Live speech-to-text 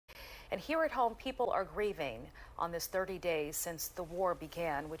And here at home, people are grieving on this 30 days since the war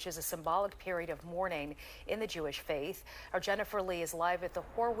began, which is a symbolic period of mourning in the Jewish faith. Our Jennifer Lee is live at the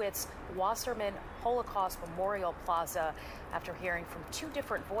Horwitz Wasserman Holocaust Memorial Plaza after hearing from two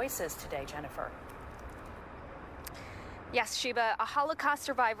different voices today. Jennifer. Yes, Sheba, a Holocaust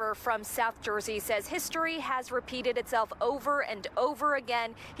survivor from South Jersey says history has repeated itself over and over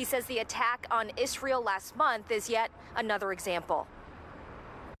again. He says the attack on Israel last month is yet another example.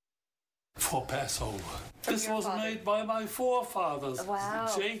 For Passover. This was made by my forefathers,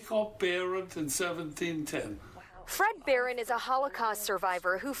 Jacob Behrend in 1710. Fred Behrend is a Holocaust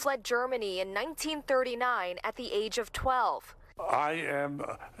survivor who fled Germany in 1939 at the age of 12. I am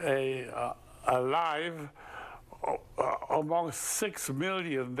alive among 6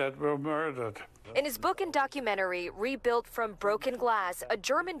 million that were murdered. In his book and documentary, Rebuilt from Broken Glass, A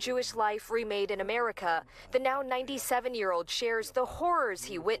German Jewish Life Remade in America, the now 97-year-old shares the horrors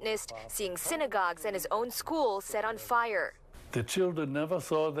he witnessed seeing synagogues and his own school set on fire. The children never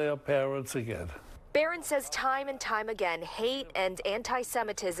saw their parents again. Behrend says time and time again, hate and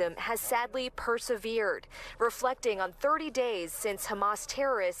anti-Semitism has sadly persevered, reflecting on 30 days since Hamas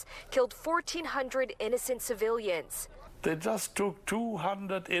terrorists killed 1,400 innocent civilians. They just took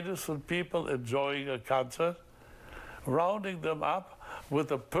 200 innocent people enjoying a concert, rounding them up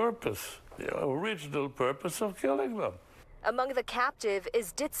with a purpose, the original purpose of killing them. Among the captive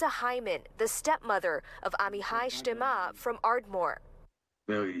is Ditza Hyman, the stepmother of Amihai Shtema from Ardmore.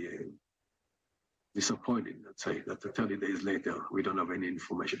 Very disappointing, let's say, that 30 days later we don't have any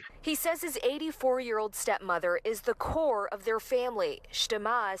information. He says his 84-year-old stepmother is the core of their family.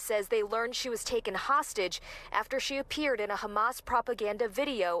 Shtema says they learned she was taken hostage after she appeared in a Hamas propaganda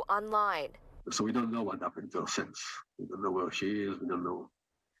video online. So we don't know what happened to her since. We don't know where she is. We don't know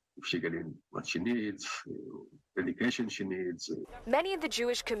if she's getting what she needs, medication she needs. Many in the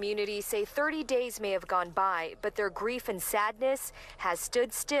Jewish community say 30 days may have gone by, but their grief and sadness has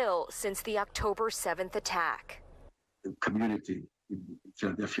stood still since the October 7th attack. The community in the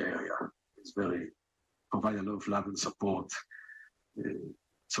Philadelphia area is provide a lot of love and support,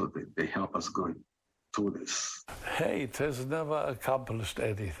 so they help us going through this. Hate has never accomplished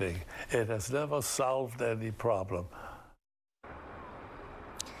anything. It has never solved any problem.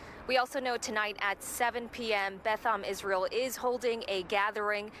 We also know tonight at 7 p.m., Beth Am Israel is holding a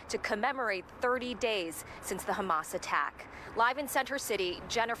gathering to commemorate 30 days since the Hamas attack. Live in Center City,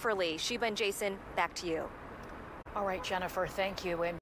 Jennifer Lee, Sheba and Jason, back to you. All right, Jennifer, thank you. And